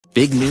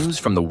Big news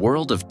from the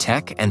world of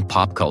tech and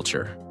pop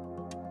culture.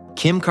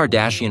 Kim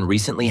Kardashian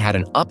recently had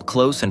an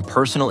up-close and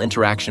personal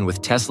interaction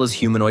with Tesla's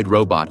humanoid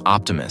robot,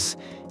 Optimus,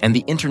 and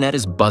the internet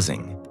is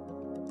buzzing.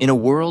 In a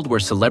world where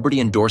celebrity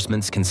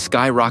endorsements can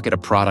skyrocket a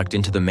product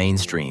into the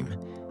mainstream,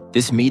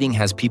 this meeting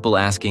has people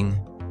asking,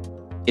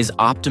 is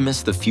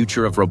Optimus the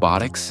future of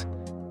robotics?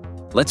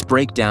 Let's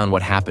break down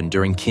what happened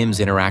during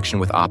Kim's interaction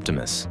with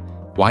Optimus,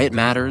 why it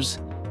matters,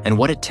 and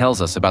what it tells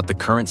us about the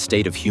current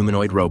state of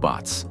humanoid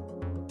robots.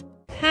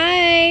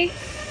 Hi!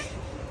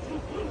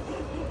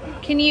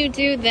 Can you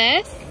do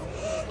this?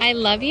 I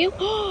love you.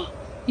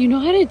 You know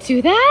how to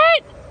do that?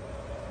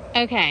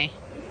 Okay.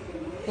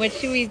 What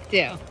should we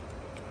do?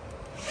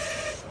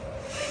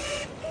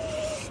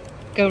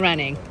 Go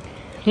running.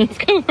 Let's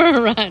go for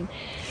a run.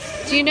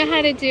 Do you know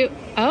how to do...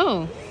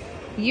 Oh,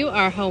 you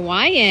are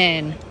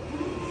Hawaiian.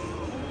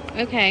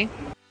 Okay.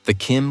 The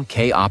Kim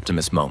K.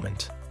 Optimus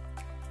moment.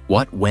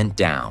 What went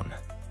down?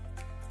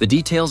 The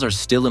details are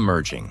still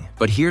emerging,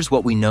 but here's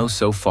what we know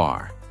so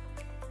far.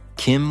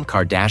 Kim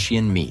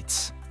Kardashian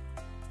meets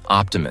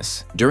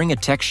Optimus. During a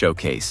tech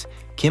showcase,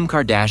 Kim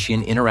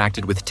Kardashian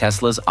interacted with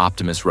Tesla's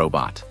Optimus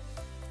robot.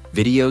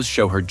 Videos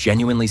show her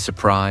genuinely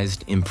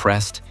surprised,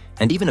 impressed,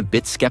 and even a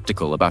bit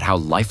skeptical about how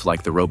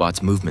lifelike the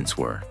robot's movements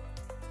were.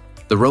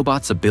 The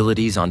robot's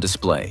abilities on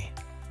display.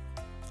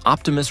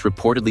 Optimus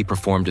reportedly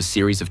performed a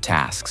series of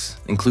tasks,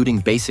 including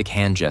basic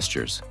hand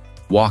gestures,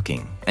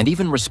 walking, and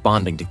even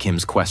responding to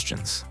Kim's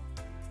questions.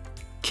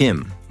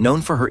 Kim,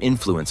 known for her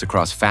influence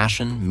across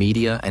fashion,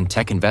 media, and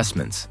tech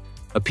investments,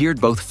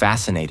 appeared both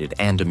fascinated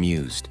and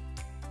amused.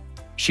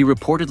 She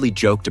reportedly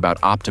joked about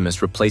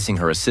Optimus replacing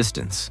her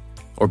assistants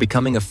or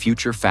becoming a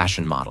future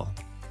fashion model.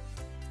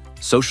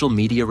 Social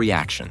media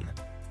reaction.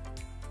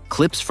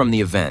 Clips from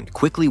the event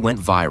quickly went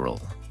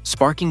viral,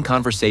 sparking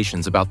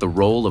conversations about the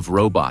role of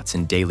robots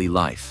in daily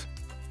life.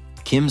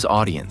 Kim's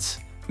audience,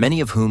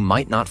 many of whom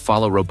might not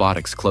follow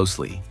robotics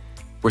closely,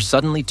 were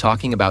suddenly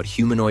talking about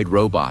humanoid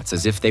robots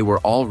as if they were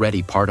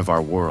already part of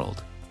our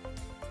world.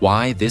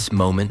 Why this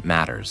moment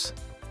matters.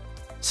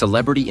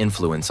 Celebrity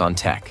influence on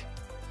tech.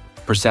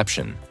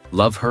 Perception,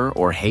 love her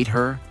or hate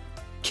her,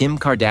 Kim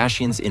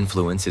Kardashian's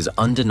influence is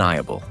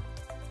undeniable.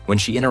 When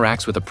she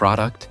interacts with a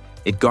product,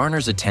 it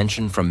garners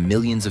attention from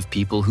millions of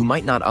people who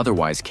might not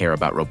otherwise care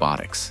about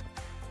robotics.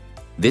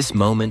 This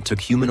moment took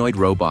humanoid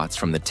robots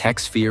from the tech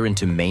sphere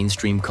into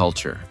mainstream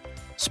culture,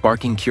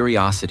 sparking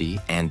curiosity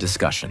and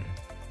discussion.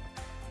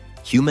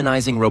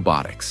 Humanizing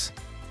robotics.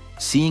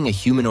 Seeing a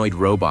humanoid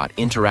robot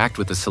interact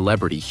with a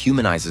celebrity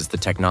humanizes the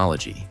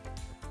technology.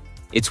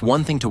 It's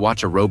one thing to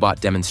watch a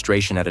robot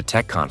demonstration at a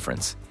tech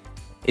conference.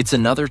 It's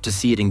another to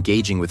see it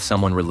engaging with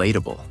someone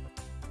relatable.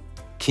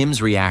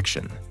 Kim's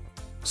reaction,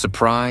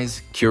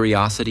 surprise,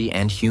 curiosity,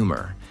 and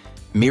humor,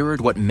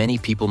 mirrored what many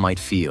people might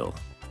feel,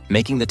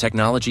 making the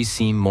technology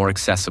seem more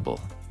accessible.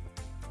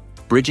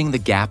 Bridging the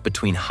gap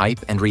between hype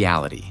and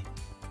reality.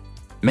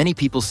 Many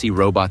people see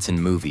robots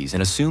in movies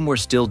and assume we're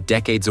still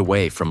decades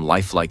away from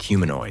lifelike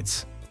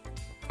humanoids.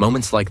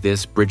 Moments like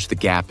this bridge the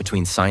gap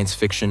between science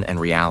fiction and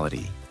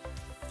reality.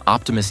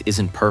 Optimus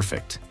isn't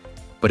perfect,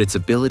 but its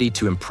ability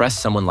to impress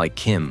someone like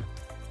Kim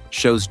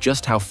shows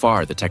just how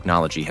far the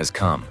technology has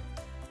come.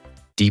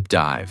 Deep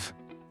dive.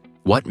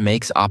 What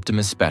makes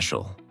Optimus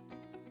special?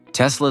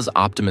 Tesla's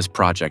Optimus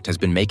project has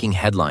been making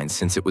headlines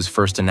since it was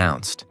first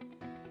announced.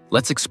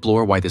 Let's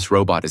explore why this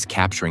robot is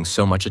capturing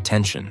so much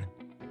attention.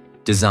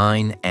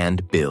 Design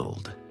and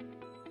build.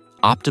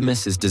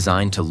 Optimus is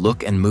designed to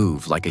look and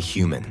move like a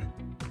human.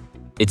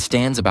 It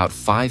stands about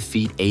 5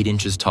 feet 8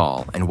 inches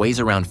tall and weighs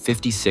around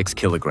 56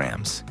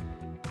 kilograms.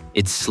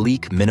 Its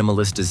sleek,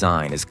 minimalist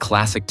design is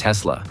classic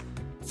Tesla,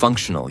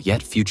 functional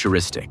yet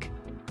futuristic.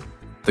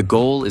 The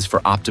goal is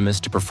for Optimus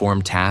to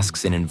perform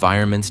tasks in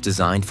environments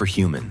designed for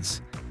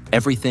humans,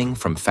 everything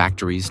from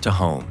factories to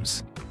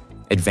homes.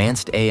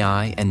 Advanced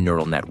AI and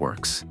neural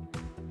networks.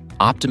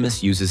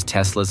 Optimus uses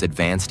Tesla's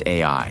advanced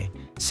AI,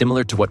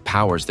 similar to what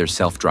powers their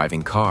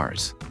self-driving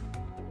cars.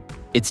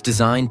 It's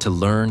designed to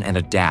learn and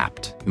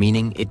adapt,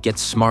 meaning it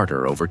gets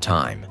smarter over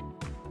time.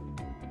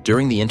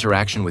 During the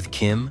interaction with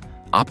Kim,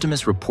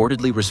 Optimus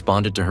reportedly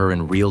responded to her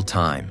in real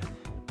time,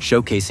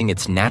 showcasing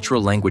its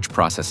natural language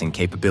processing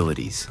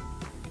capabilities.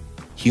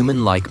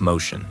 Human-like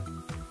motion.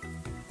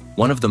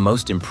 One of the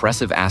most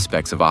impressive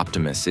aspects of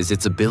Optimus is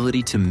its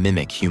ability to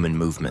mimic human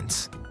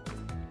movements.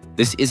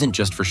 This isn't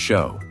just for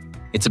show.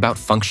 It's about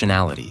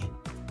functionality.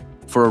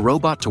 For a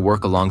robot to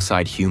work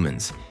alongside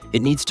humans,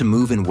 it needs to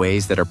move in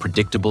ways that are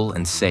predictable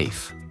and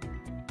safe.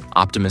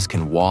 Optimus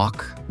can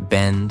walk,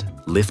 bend,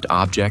 lift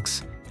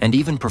objects, and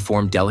even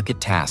perform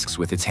delicate tasks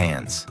with its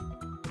hands.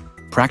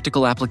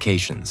 Practical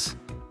applications.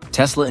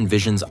 Tesla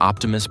envisions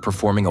Optimus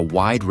performing a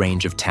wide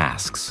range of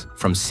tasks,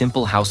 from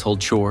simple household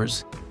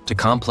chores to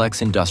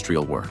complex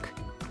industrial work.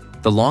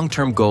 The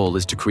long-term goal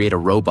is to create a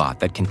robot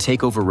that can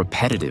take over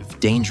repetitive,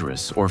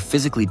 dangerous, or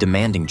physically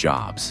demanding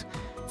jobs,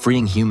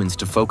 freeing humans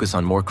to focus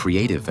on more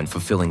creative and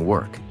fulfilling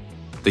work.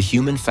 The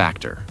human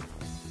factor.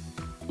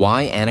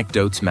 Why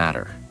anecdotes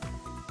matter.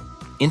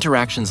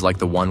 Interactions like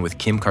the one with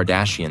Kim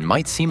Kardashian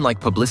might seem like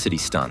publicity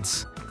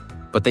stunts,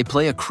 but they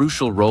play a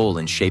crucial role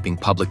in shaping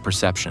public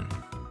perception.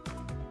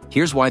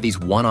 Here's why these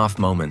one-off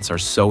moments are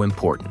so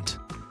important.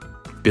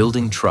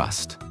 Building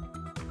trust.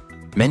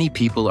 Many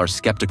people are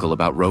skeptical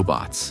about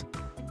robots.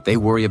 They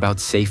worry about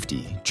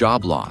safety,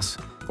 job loss,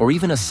 or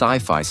even a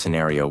sci-fi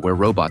scenario where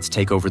robots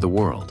take over the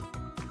world.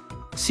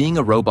 Seeing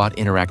a robot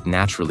interact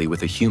naturally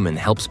with a human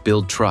helps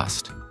build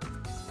trust.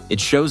 It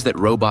shows that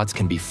robots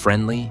can be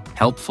friendly,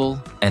 helpful,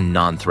 and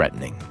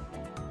non-threatening.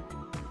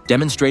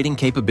 Demonstrating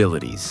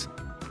capabilities.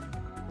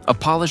 A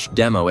polished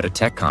demo at a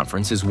tech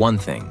conference is one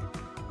thing,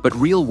 but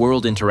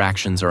real-world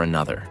interactions are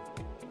another.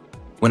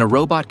 When a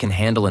robot can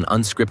handle an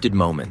unscripted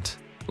moment,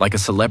 like a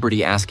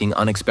celebrity asking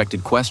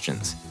unexpected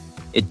questions,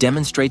 it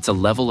demonstrates a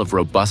level of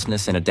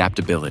robustness and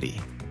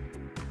adaptability.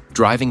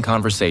 Driving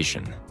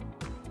conversation.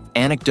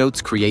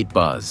 Anecdotes create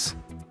buzz.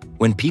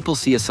 When people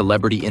see a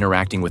celebrity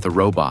interacting with a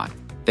robot,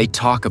 they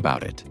talk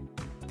about it.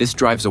 This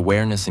drives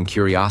awareness and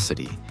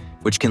curiosity,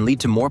 which can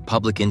lead to more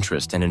public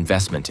interest and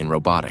investment in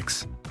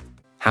robotics.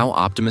 How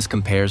Optimus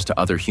compares to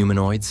other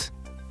humanoids?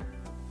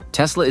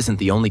 Tesla isn't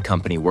the only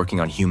company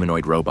working on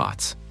humanoid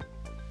robots.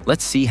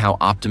 Let's see how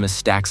Optimus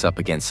stacks up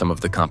against some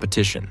of the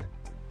competition.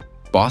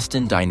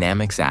 Boston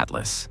Dynamics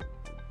Atlas.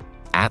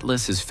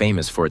 Atlas is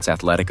famous for its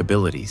athletic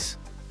abilities,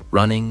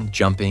 running,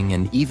 jumping,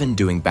 and even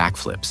doing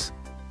backflips.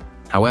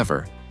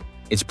 However,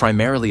 it's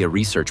primarily a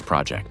research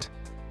project.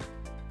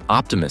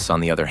 Optimus, on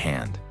the other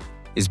hand,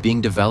 is being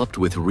developed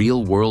with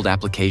real-world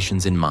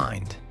applications in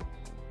mind.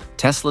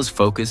 Tesla's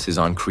focus is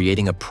on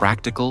creating a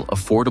practical,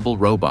 affordable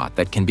robot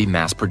that can be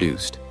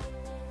mass-produced.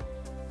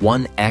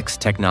 1X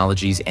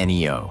Technologies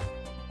NEO.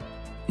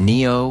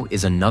 NEO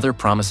is another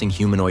promising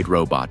humanoid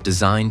robot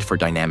designed for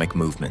dynamic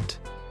movement.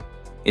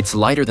 It's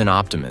lighter than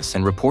Optimus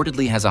and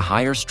reportedly has a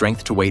higher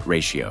strength-to-weight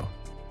ratio.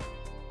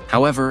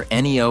 However,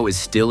 NEO is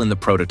still in the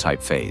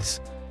prototype phase,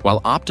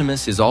 while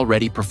Optimus is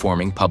already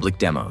performing public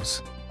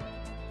demos.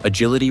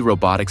 Agility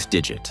Robotics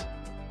Digit.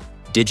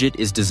 Digit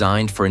is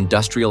designed for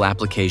industrial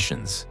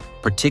applications,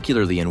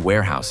 particularly in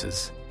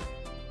warehouses.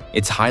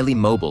 It's highly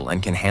mobile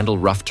and can handle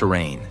rough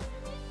terrain,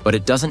 but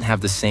it doesn't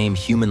have the same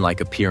human-like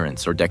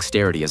appearance or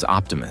dexterity as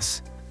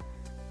Optimus.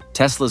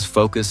 Tesla's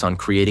focus on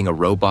creating a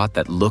robot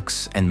that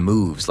looks and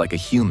moves like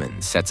a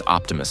human sets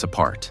Optimus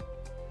apart.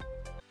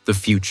 The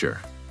future.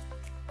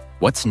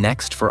 What's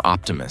next for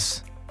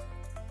Optimus?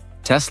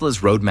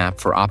 Tesla's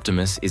roadmap for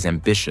Optimus is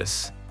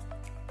ambitious.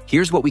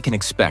 Here's what we can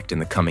expect in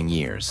the coming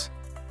years.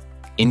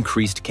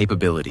 Increased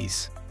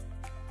capabilities.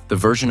 The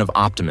version of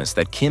Optimus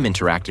that Kim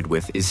interacted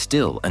with is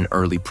still an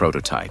early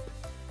prototype.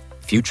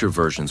 Future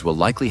versions will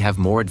likely have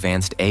more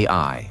advanced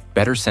AI,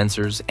 better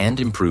sensors, and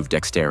improved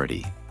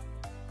dexterity.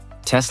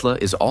 Tesla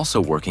is also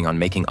working on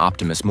making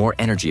Optimus more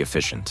energy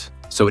efficient,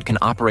 so it can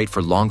operate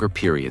for longer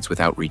periods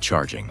without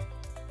recharging.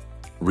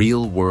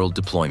 Real-world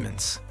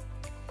deployments.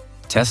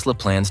 Tesla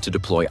plans to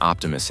deploy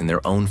Optimus in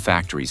their own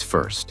factories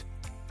first.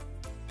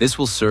 This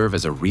will serve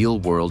as a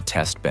real-world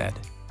test bed,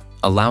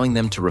 allowing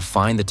them to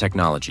refine the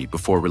technology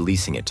before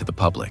releasing it to the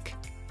public.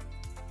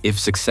 If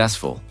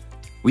successful,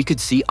 we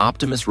could see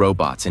Optimus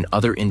robots in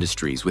other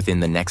industries within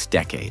the next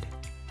decade.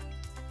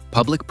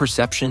 Public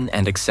perception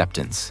and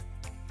acceptance.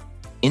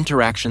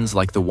 Interactions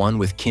like the one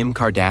with Kim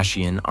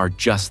Kardashian are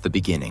just the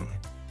beginning.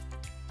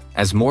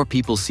 As more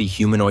people see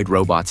humanoid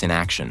robots in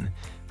action,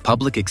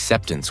 public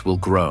acceptance will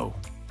grow.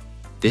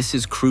 This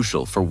is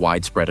crucial for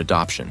widespread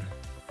adoption.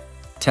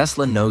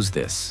 Tesla knows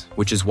this,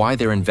 which is why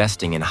they're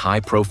investing in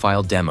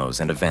high-profile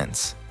demos and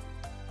events.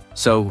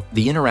 So,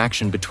 the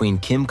interaction between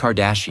Kim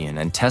Kardashian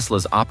and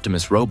Tesla's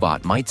Optimus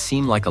robot might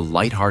seem like a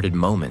lighthearted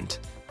moment,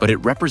 but it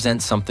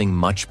represents something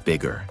much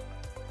bigger.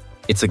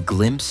 It's a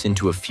glimpse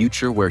into a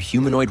future where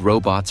humanoid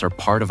robots are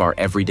part of our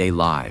everyday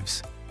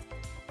lives.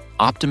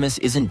 Optimus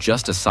isn't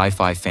just a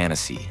sci-fi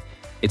fantasy.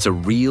 It's a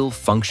real,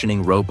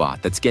 functioning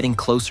robot that's getting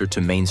closer to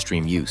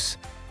mainstream use.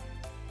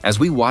 As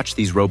we watch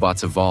these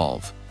robots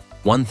evolve,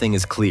 one thing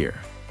is clear.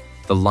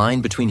 The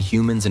line between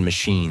humans and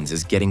machines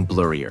is getting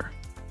blurrier.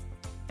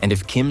 And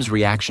if Kim's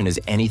reaction is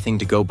anything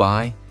to go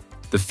by,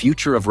 the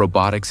future of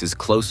robotics is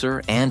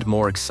closer and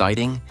more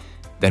exciting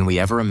than we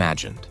ever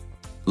imagined.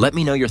 Let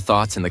me know your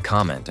thoughts in the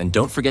comment, and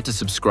don't forget to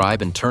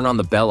subscribe and turn on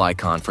the bell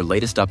icon for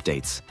latest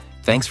updates.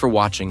 Thanks for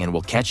watching, and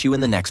we'll catch you in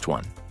the next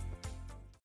one.